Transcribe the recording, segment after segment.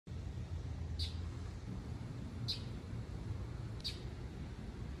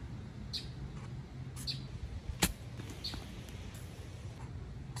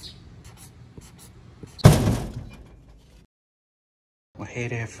Hey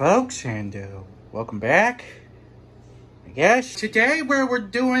there, folks, and welcome back. I guess today we're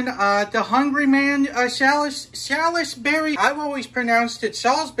doing the Hungry Man Salisbury. I've always pronounced it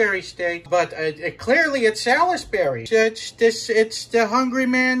Salisbury steak, but clearly it's Salisbury. It's the Hungry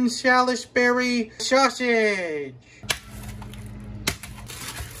Man Salisbury sausage.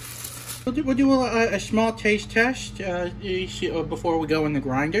 We'll do a small taste test before we go in the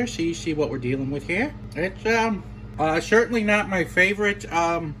grinder. See what we're dealing with here. It's certainly not my favorite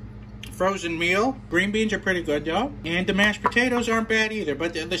frozen meal. Green beans are pretty good though, and the mashed potatoes aren't bad either.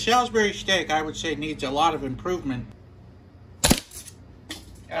 But the Salisbury steak, I would say, needs a lot of improvement.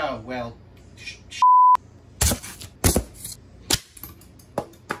 Oh well.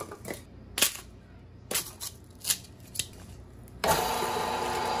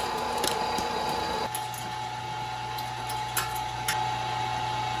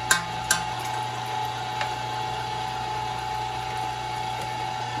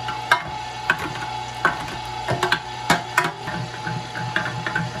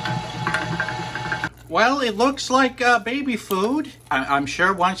 Well, it looks like baby food. I'm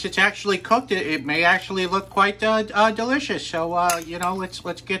sure once it's actually cooked, it may actually look quite delicious. So, you know, let's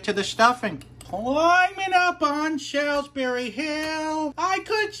get to the stuffing. Climbing up on Salisbury Hill, I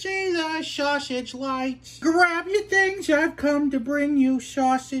could see the sausage lights. Grab your things, I've come to bring you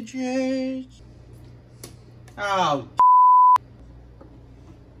sausages. Oh,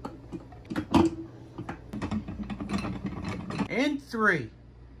 in 3,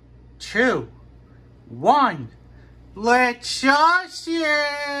 2, 1, let's sausage!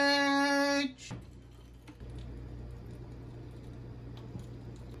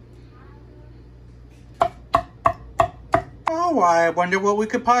 Oh, I wonder what we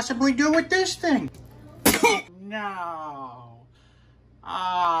could possibly do with this thing. No.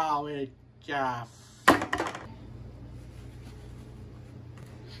 Oh, it just...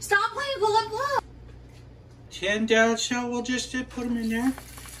 Stop playing pull and blow! And so we'll just put them in there.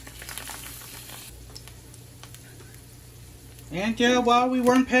 And while we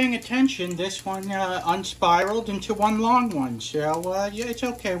weren't paying attention, this one unspiraled into one long one. So, yeah, it's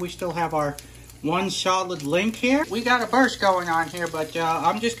okay. We still have our one solid link here. We got a burst going on here, but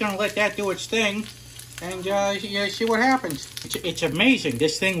I'm just going to let that do its thing. And yeah, see what happens. It's amazing.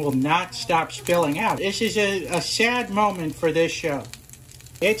 This thing will not stop spilling out. This is a sad moment for this show.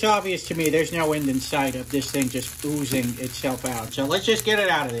 It's obvious to me there's no end in sight of this thing just oozing itself out. So let's just get it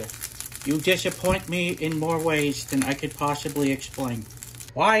out of there. You disappoint me in more ways than I could possibly explain.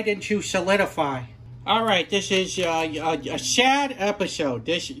 Why didn't you solidify? All right, this is a sad episode.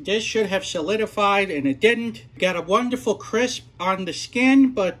 This should have solidified, and it didn't. Got a wonderful crisp on the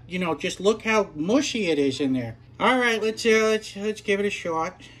skin, but you know, just look how mushy it is in there. All right, let's give it a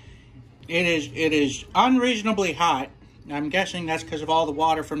shot. It is unreasonably hot. I'm guessing that's because of all the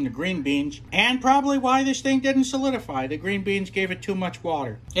water from the green beans, and probably why this thing didn't solidify. The green beans gave it too much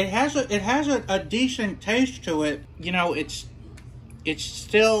water. It has a decent taste to it. You know, it's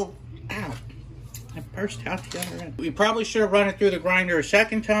still out. It burst out the other end. We probably should have run it through the grinder a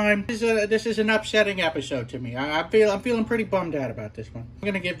second time. This is an upsetting episode to me. I'm feeling pretty bummed out about this one. I'm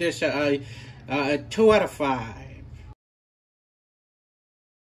gonna give this a 2 out of 5.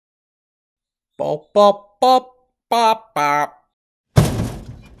 Bop bop bop. Bop, bop.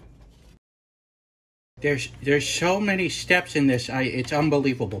 There's so many steps in this. It's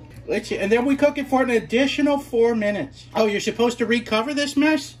unbelievable. Let's see, and then we cook it for an additional 4 minutes. Oh, you're supposed to recover this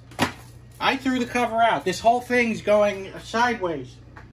mess? I threw the cover out. This whole thing's going sideways.